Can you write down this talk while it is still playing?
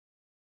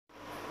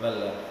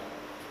Well,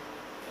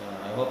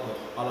 I hope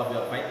all of you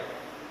are fine.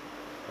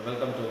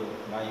 Welcome to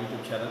my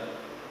YouTube channel.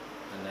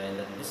 And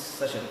in this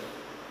session,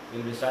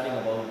 we'll be starting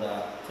about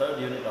the third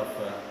unit of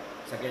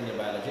second year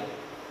biology.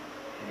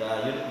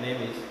 The unit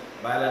name is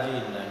Biology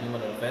in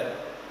Human Welfare.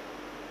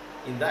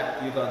 In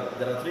that,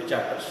 there are three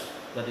chapters.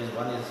 That is,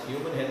 one is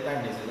Human Health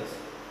and Diseases.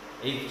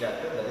 8th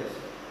chapter, that is.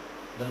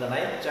 Then the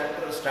 9th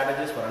chapter,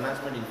 Strategies for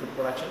Enhancement in Food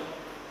Production.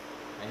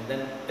 And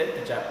then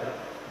 10th chapter,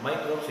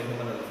 Microbes in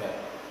Human Welfare.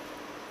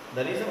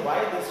 The reason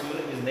why this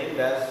unit is named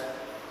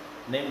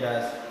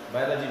as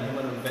Biology in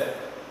Human Welfare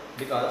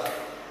because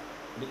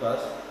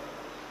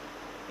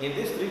in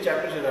these three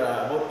chapters you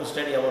are about to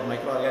study about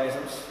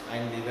microorganisms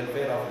and the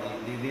welfare of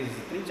these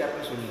three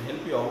chapters will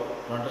help you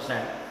out to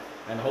understand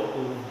and how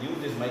to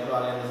use these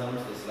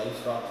microorganisms, these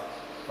livestock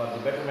for the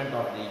betterment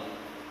of the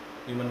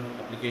human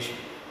application.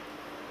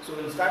 So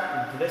we will start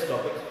with today's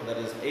topic, that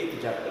is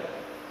 8th chapter.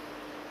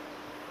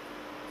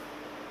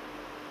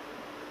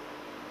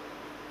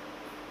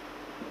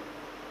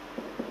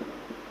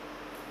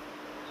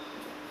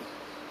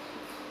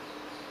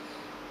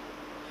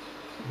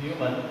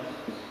 Human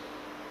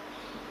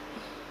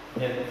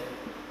health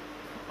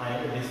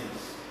and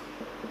disease.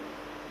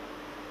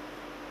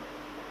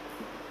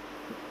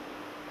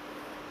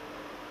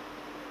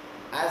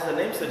 As the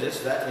name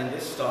suggests that in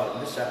this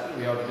chapter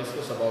we have to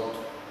discuss about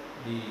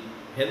the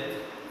health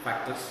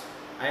factors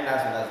and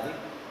as well as the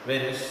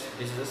various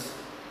diseases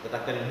that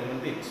occur in human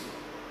beings.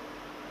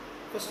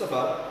 First of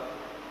all,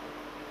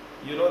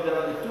 these are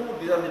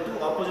the two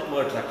opposite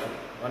words actually.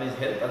 One is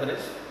health, other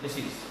is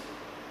disease.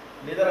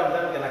 Neither of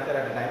them can occur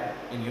at a time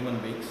in human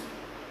beings.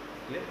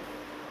 Clear?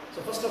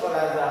 So first of all,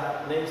 as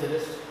the name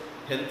suggests,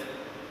 health.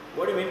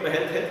 What do you mean by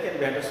health? Health can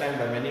be understood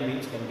by many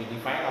means, can be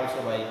defined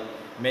also by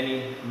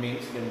many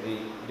means, can be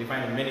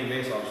defined in many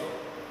ways also,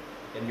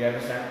 can be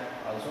understood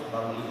also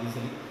normally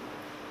easily.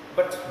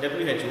 But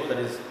WHO, that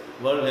is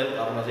World Health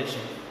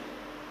Organization,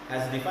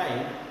 has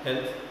defined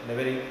health in a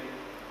very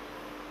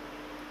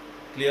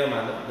clear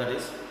manner. That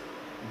is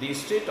the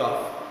state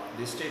of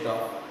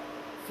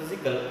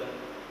physical,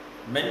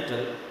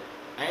 mental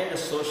and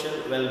social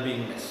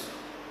well-beingness.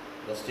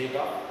 The state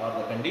of or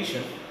the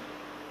condition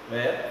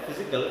where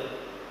physical,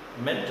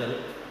 mental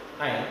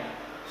and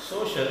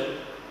social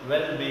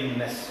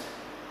well-beingness,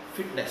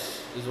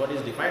 fitness is what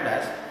is defined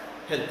as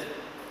health.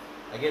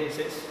 Again it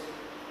says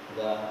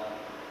the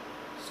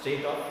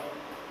state of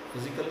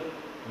physical,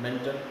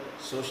 mental,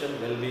 social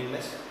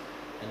well-beingness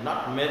and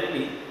not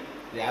merely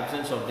the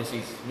absence of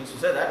disease. Means to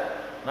say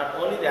that not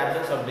only the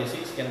absence of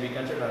disease can be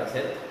considered as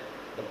health.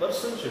 The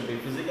person should be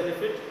physically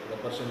fit, the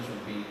person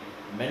should be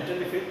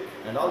mentally fit,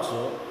 and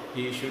also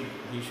he should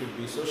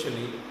be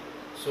socially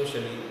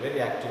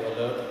very active,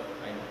 alert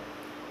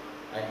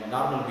and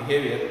normal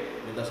behavior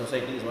with the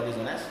society is what is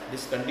known as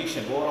this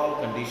condition,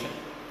 overall condition,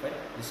 right?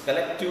 This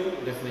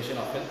collective definition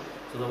of health.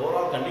 So the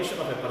overall condition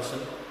of a person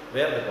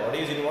where the body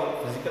is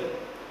involved, physical,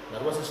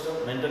 nervous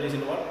system, mental is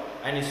involved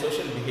and his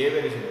social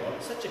behavior is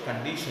involved. Such a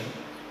condition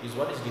is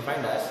what is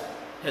defined as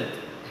health.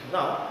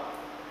 Now,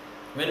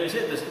 when we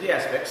say these three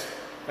aspects,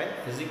 right,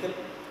 physical,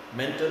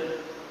 mental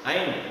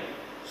and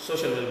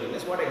social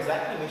well-beingness, what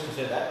exactly means to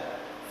say that?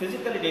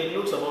 Physical, it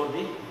includes about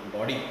the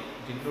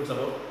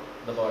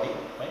body,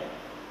 right,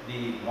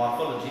 the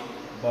morphology,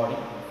 body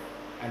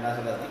and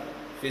as well as the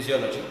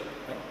physiology,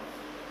 right.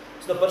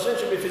 So the person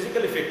should be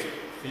physically fit,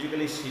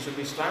 physically he should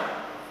be strong,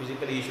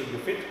 physically he should be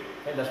fit,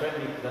 right. That's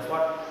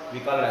what we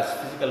call it as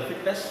physical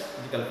fitness,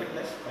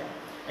 right.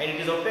 And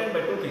it is obtained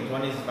by two things.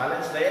 One is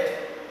balanced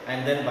diet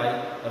and then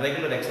by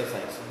regular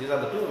exercise. These are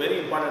the two very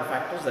important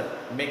factors that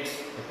makes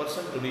a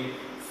person to be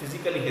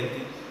physically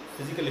healthy,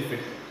 physically fit.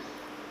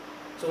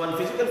 So when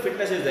physical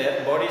fitness is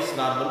there, body is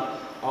normal,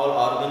 all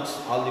organs,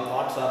 all the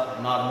parts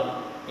are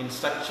normal in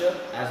structure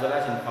as well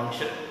as in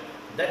function.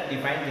 That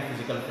defines the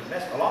physical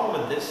fitness. Along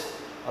with this,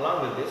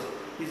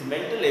 his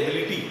mental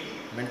ability,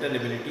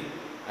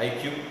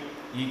 IQ,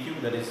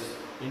 EQ, that is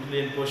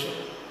intelligent quotient,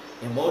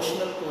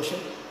 emotional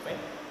quotient, right?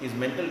 His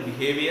mental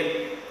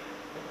behavior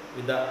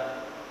with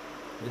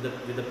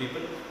the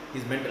people,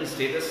 his mental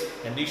status,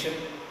 condition,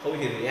 how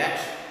he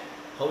reacts,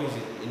 how is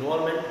his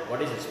involvement,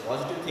 what is his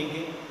positive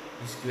thinking,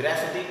 his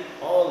curiosity,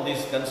 all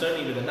these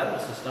concerning with the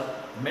nervous system.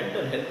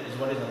 Mental health is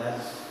what is known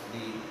as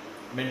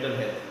the mental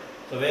health.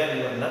 So where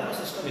your nervous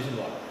system is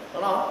involved.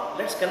 Now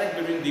let's connect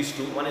between these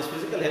two. One is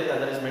physical health,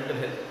 other is mental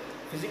health.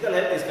 Physical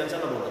health is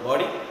concerned about the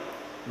body,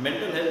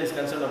 mental health is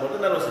concerned about the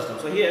nervous system.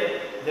 So here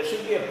there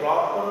should be a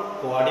proper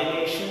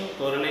correlation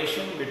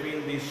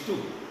between these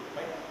two,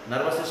 right?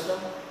 Nervous system,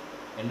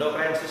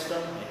 endocrine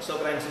system,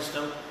 exocrine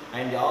system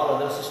and all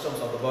other systems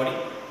of the body.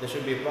 There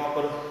should be a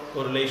proper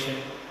coordination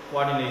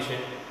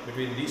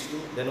between these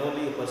two. Then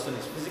only a person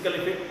is physically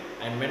fit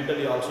and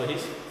mentally also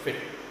is fit.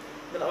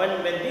 Then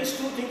when these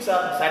two things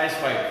are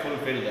satisfied,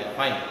 fulfilled, they are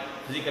fine.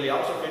 Physically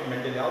also fit,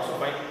 mentally also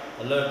fine,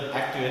 alert,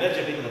 active,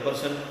 energetic, the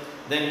person,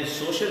 then his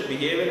social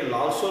behavior will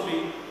also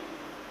be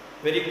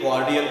very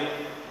cordial,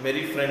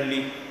 very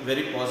friendly,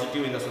 very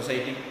positive in the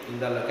society, in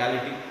the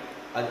locality,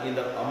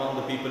 among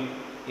the people,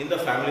 in the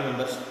family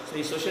members. So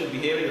his social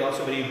behavior is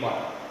also very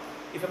important.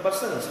 If a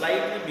person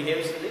slightly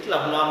behaves a little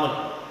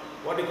abnormal,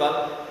 what do you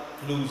call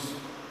loose,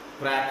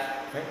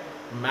 crack, right?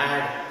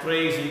 Mad,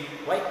 crazy,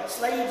 why?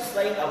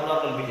 Slight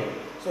abnormal behavior.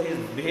 So his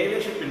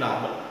behavior should be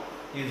normal,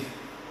 his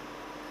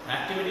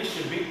activities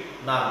should be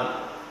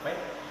normal, right?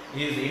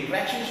 His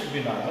interaction should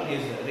be normal,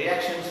 his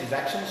reactions, his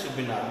actions should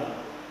be normal,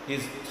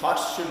 his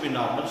thoughts should be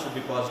normal, should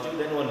be positive,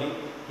 then only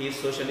he is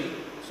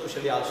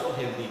socially also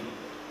healthy.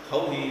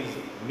 How he is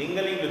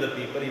mingling with the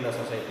people in the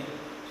society,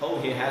 how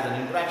he has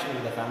an interaction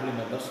with the family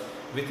members,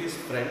 with his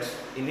friends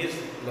in his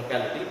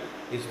locality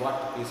is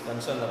what is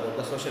concerned about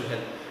the social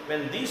health.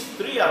 When these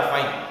three are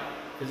fine,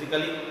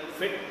 physically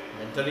fit,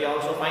 mentally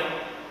also fine,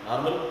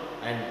 normal,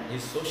 and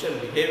his social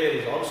behavior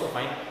is also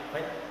fine,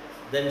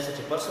 then such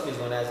a person is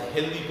known as a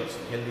healthy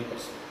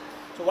person.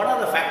 So what are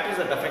the factors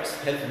that affects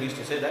health? Means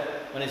to say that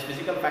one is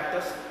physical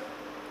factors,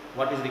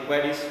 what is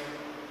required is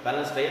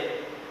balanced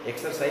diet,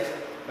 exercise,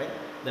 right?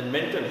 Then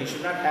mental, he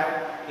should not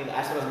have,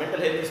 as far as mental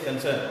health is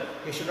concerned,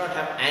 he should not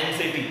have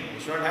anxiety, he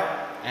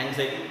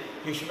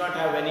should not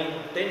have any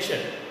tension,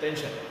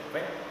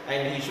 right?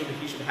 And he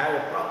should have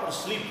a proper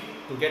sleep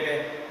to get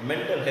a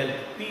mental health,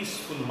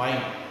 peaceful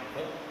mind,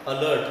 right?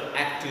 Alert,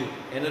 active,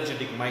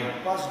 energetic mind,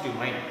 positive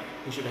mind.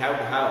 He should have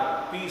to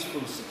have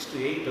peaceful 6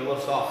 to 8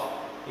 hours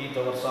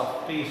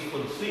of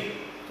peaceful sleep.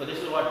 So this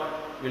is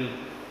what will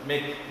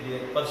make the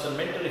person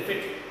mentally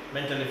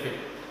fit.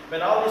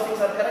 When all these things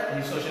are correct,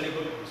 he is socially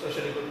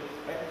good,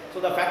 right? So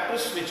the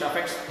factors which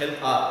affects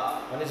health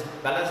are, one is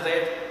balanced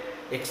diet,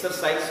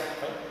 exercise,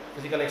 right?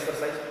 Physical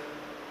exercise,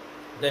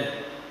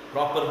 then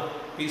proper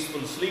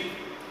peaceful sleep,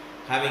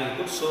 having a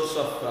good source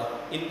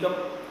of income,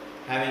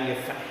 having a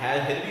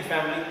healthy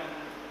family,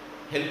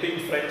 helping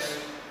friends,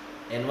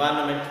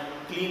 environment,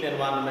 clean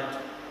environment,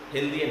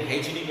 healthy and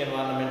hygienic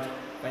environment,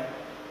 right?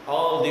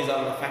 All these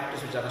are the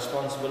factors which are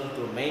responsible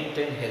to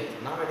maintain health.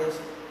 Nowadays,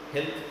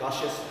 health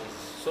cautious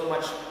is so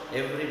much.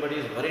 Everybody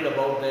is worried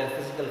about their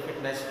physical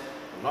fitness.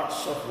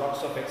 Lots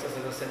of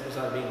exercise centers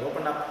are being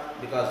opened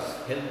up because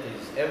health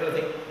is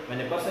everything.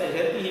 When a person is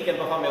healthy, he can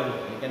perform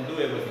everything. He can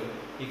do everything.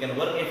 He can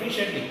work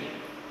efficiently.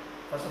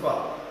 First of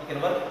all, he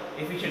can work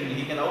efficiently.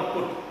 He can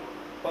output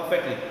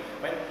perfectly,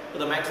 right, to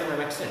the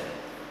maximum extent.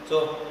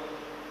 So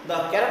the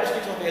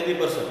characteristics of a healthy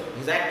person: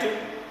 he is active,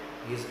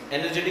 he is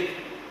energetic,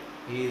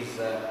 he is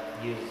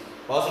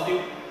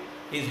positive,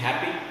 he is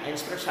happy, and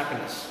spreads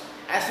happiness.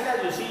 As soon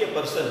as you see a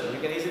person, you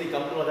can easily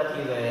come to know that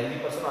he is a healthy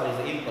person or he is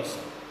an ill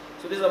person.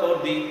 So this is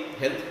about the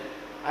health.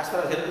 As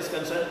far as health is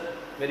concerned,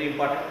 very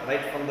important.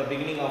 Right from the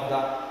beginning of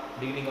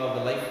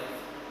the life,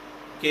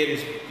 care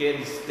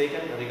is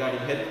taken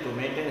regarding health to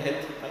maintain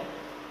health. Right?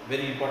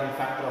 Very important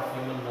factor of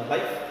human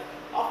life.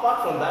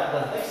 Apart from that,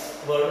 the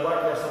next word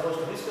what we are supposed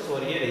to discuss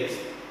over here is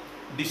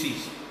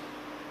disease.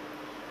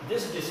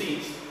 This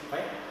disease,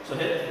 right? So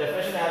health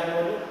definition I have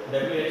given you,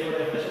 WHO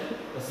definition.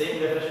 The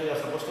same definition you are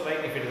supposed to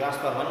write if it is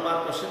asked for 1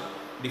 mark question.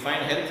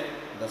 Define health: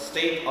 the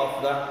state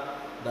of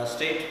the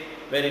state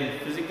wherein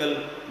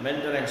physical,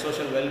 mental, and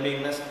social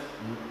well-beingness,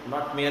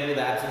 not merely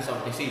the absence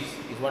of disease,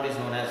 is what is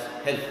known as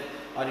health.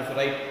 Or if you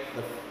write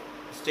the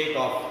state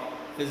of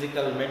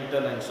physical,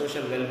 mental, and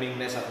social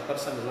well-beingness of a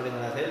person is what is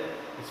known as health,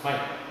 it's fine.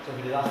 So if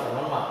it is asked for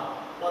 1 mark.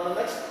 Now the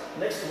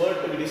next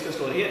word to be discussed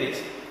over here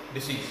is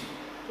disease.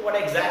 So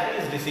what exactly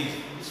is disease?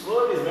 This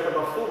word is made up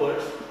of 2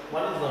 words.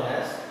 One is known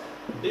as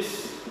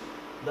dis,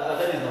 the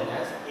other is known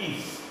as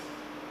is.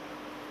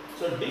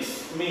 So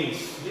this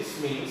means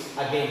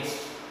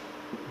against.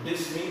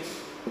 This means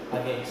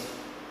against.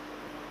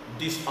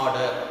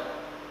 Disorder,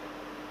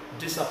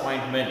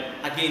 disappointment,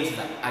 against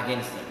that.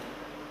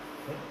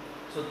 Okay?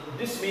 So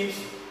this means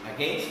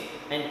against,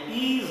 and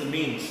ease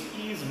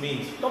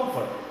means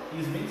comfort.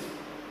 Ease means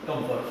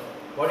comfort.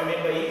 What do you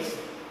mean by ease?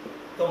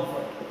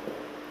 Comfort.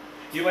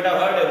 You might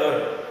have heard a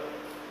word.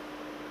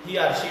 He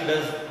or she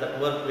does that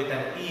work with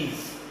an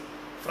ease.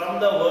 From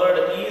the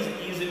word ease,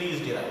 easily is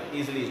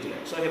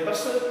derived. So a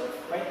person,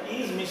 right,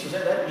 ease means to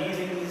say that he is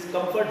in his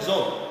comfort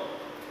zone.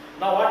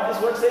 Now what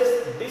this word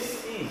says,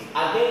 this is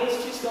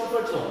against his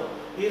comfort zone.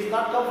 He is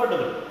not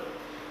comfortable.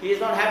 He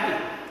is not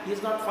happy. He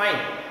is not fine.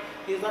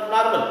 He is not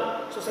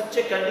normal. So such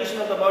a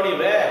condition of the body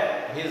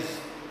where his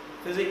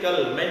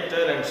physical,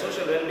 mental, and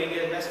social well-being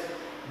is,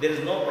 there is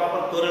no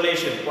proper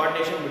coordination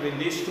between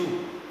these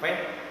two. Right?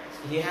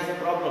 He has a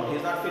problem. He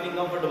is not feeling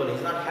comfortable. He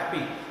is not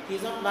happy. He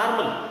is not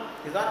normal.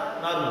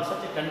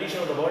 Such a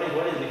condition of the body is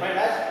what is defined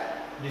as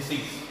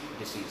disease.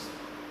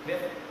 Clear?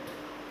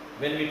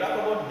 When we talk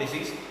about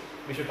disease,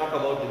 we should talk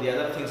about the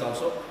other things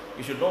also.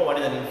 You should know what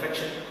is an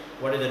infection,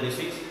 what is a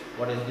disease,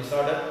 what is a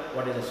disorder,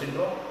 what is a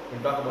syndrome.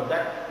 We'll talk about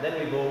that. Then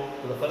we go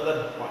to the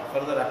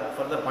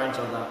further points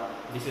on the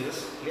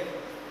diseases. Clear?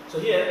 So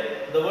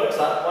here the words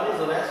are, one is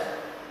known as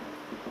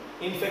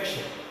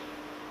infection,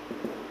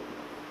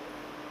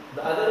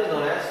 the other is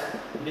known as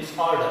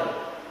disorder,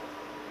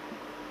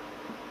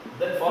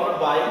 then followed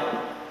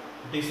by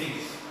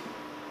disease,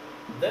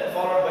 then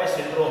followed by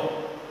syndrome.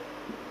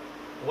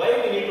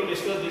 Why we need to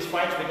discuss these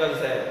points? Because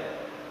it's an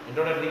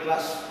introductory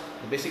class,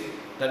 the basic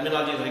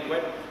terminology is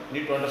required. You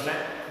need to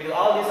understand because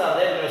all these are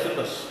there in your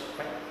syllabus.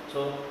 Right?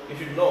 So you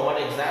should know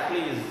what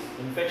exactly is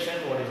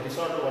infection, what is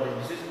disorder, what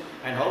is disease,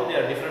 and how they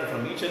are different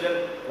from each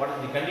other. What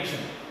is the condition?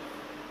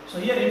 So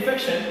here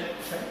infection,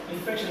 right?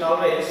 Infection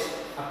always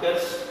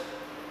occurs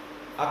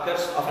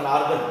of an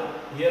organ.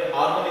 Here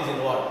organ is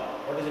involved.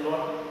 What is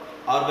involved?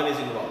 Organ is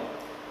involved.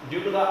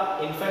 Due to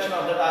the infection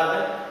of that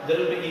organ, there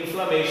will be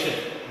inflammation.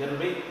 There will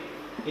be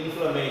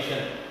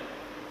inflammation.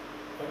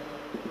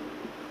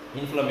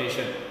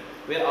 Inflammation.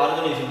 Where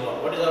organ is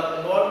involved. What is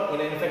involved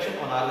in an infection?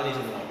 An organ is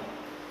involved.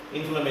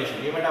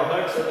 Inflammation. You might have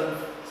heard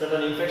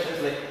certain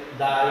infections like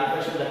the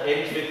infection that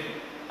ends with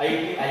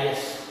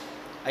ITIS.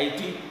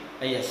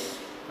 ITIS.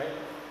 Right?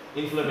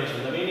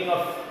 Inflammation. The meaning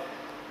of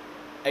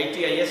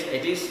ITIS,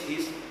 it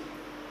is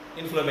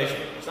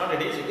inflammation. It's not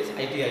it is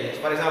ITIS.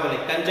 For example,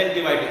 like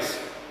conjunctivitis,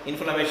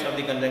 inflammation of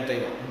the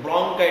conjunctiva.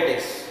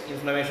 Bronchitis,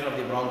 inflammation of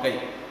the bronchi.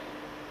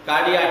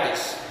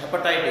 Cardiatis,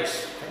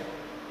 hepatitis, right?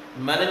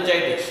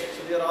 Meningitis.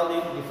 So these are all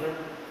the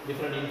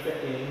different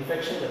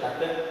infections that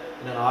occur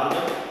in an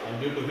organ,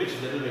 and due to which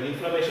there will be an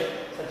inflammation.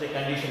 Such a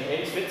condition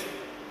ends with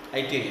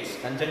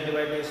ITIS,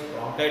 conjunctivitis,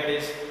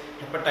 bronchitis,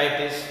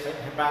 hepatitis, right?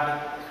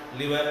 Hepatic,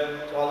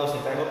 liver, so all those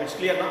things. I hope it's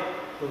clear now.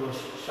 To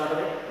short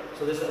away.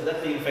 So that's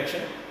the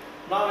infection.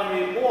 Now when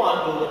we move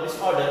on to the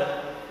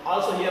disorder,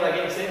 also here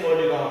again same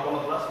word you have come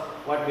across.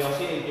 What we have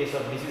seen in case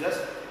of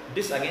diseases.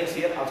 This again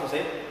here also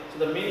same. So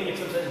the meaning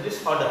itself says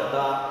disorder.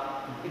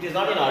 It is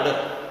not in order.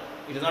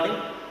 It is not in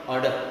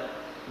order.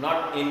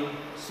 Not in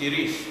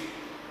series.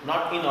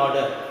 Not in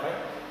order. Right?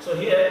 So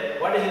here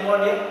what is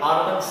involved here?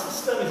 Organ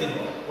system is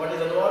involved. What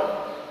is involved?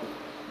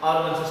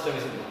 Organ system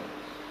is involved.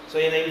 So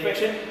in the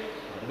infection,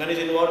 organ is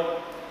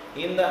involved.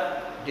 In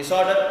the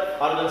disorder,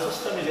 organ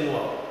system is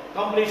involved.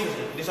 Complete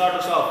system.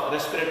 Disorders of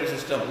respiratory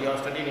system. We have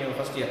studied in our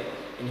first year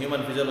in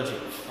human physiology.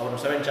 Our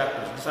 7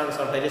 chapters. Disorders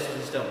of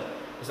digestive system.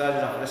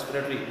 Disorders of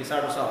respiratory.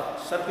 Disorders of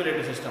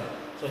circulatory system.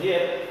 So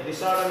here,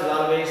 disorder is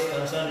always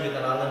concerned with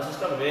an organ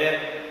system where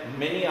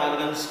many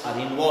organs are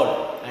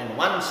involved, and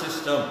one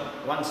system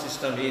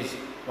is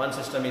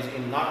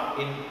not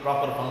in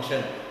proper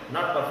function,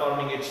 not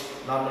performing its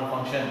normal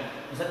function.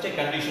 Such a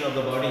condition of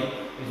the body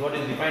is what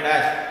is defined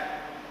as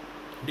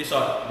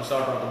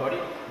disorder of the body.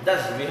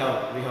 Thus we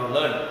have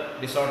learned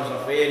disorders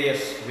of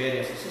various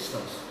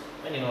systems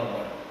and in our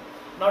body.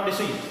 Now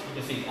disease.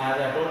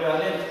 As I told you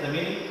earlier, the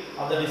meaning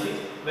of the disease,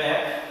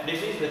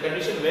 the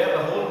condition where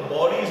the whole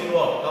body is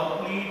involved,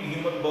 complete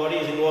human body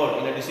is involved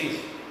in a disease.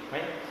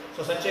 Right?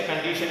 So such a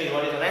condition is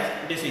what is known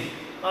as disease.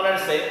 Now let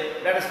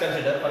us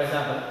consider, for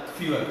example,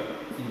 fever.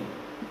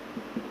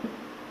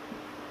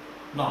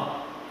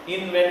 Now,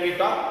 when we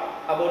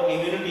talk about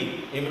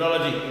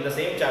immunology in the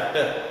same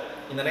chapter,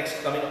 in the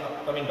next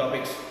upcoming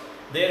topics,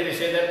 there we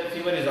say that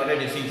fever is not a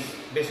disease.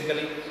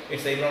 Basically,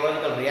 it's an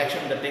immunological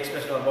reaction that takes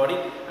place in our body,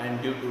 and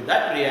due to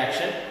that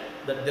reaction,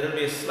 that there will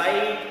be a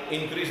slight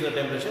increase in the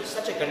temperature.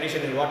 Such a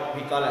condition is what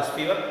we call as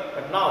fever.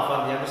 But now,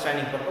 for the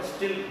understanding purpose,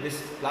 till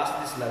this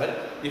level,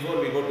 before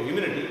we go to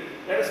immunity,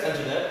 let us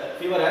consider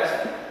fever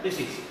as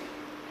disease.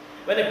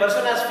 When a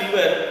person has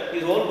fever,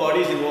 his whole body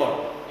is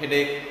involved.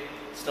 Headache,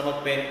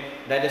 stomach pain,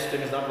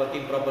 digestive system is not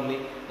working properly,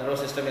 nervous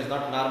system is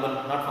not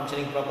normal, not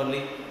functioning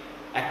properly,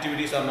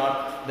 activities are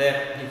not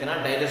there, he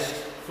cannot digest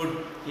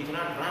food, he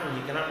cannot run,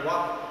 he cannot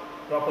walk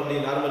properly,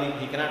 normally,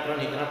 he cannot run,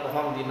 he cannot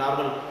perform the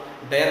normal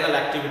diurnal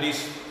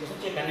activities. So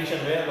such a condition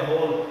where the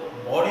whole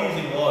body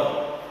is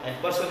involved and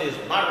person is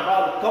not at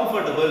all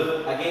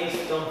comfortable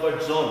against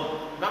comfort zone,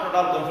 not at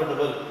all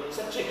comfortable.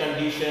 Such a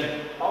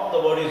condition of the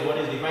body is what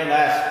is defined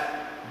as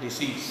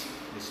disease.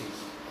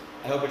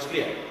 I hope it's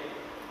clear.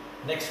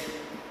 Next,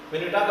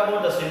 when we talk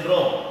about the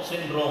syndrome,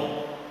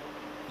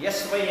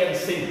 SY and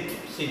syn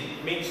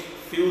means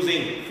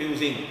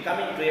fusing,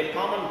 coming to a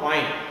common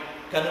point,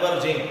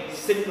 converging,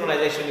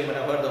 synchronization, you might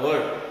have heard the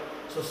word.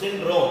 So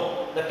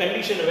syndrome, the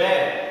condition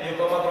where you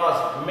come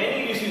across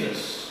many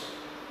diseases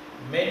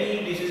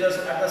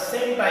at the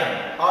same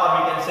time, or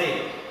we can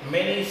say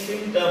many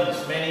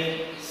symptoms,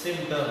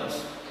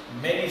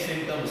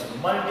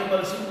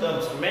 multiple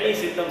symptoms, many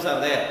symptoms are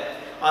there,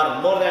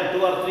 or more than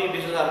 2 or 3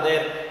 diseases are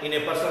there in a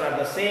person at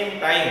the same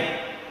time.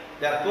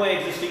 They are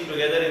coexisting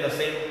together in the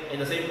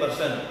same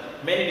person.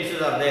 Many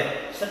diseases are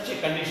there. Such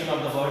a condition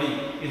of the body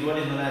is what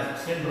is known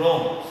as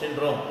syndrome.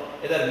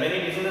 Either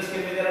many diseases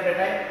can be there at a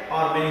time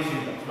or many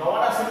symptoms. Now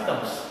what are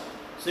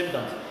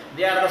symptoms?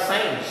 They are the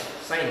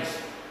signs.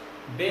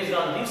 Based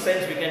on these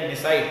signs we can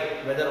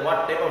decide whether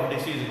what type of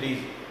disease it is.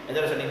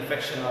 Whether it's an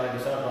infection or a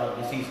disorder or a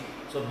disease.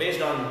 So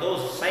based on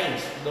those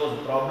signs,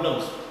 those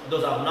problems,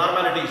 those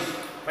abnormalities,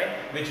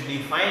 right, which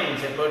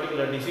defines a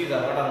particular disease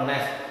are what are known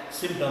as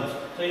symptoms.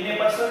 So in a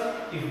person,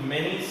 if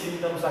many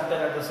symptoms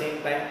occur at the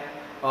same time,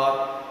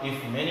 or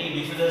if many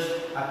diseases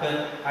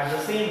occur at the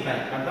same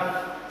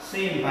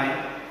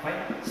time,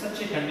 right,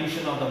 such a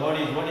condition of the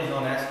body is what is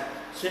known as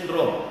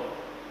syndrome.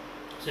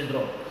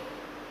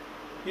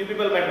 You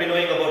people might be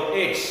knowing about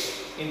AIDS.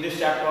 In this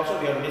chapter also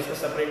we have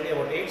discussed separately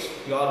about AIDS.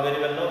 You all very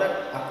well know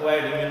that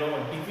acquired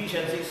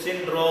immunodeficiency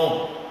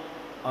syndrome.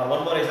 Or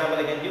one more example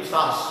I can give,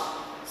 SARS.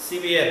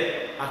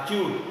 severe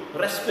acute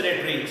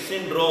respiratory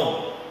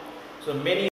syndrome. So many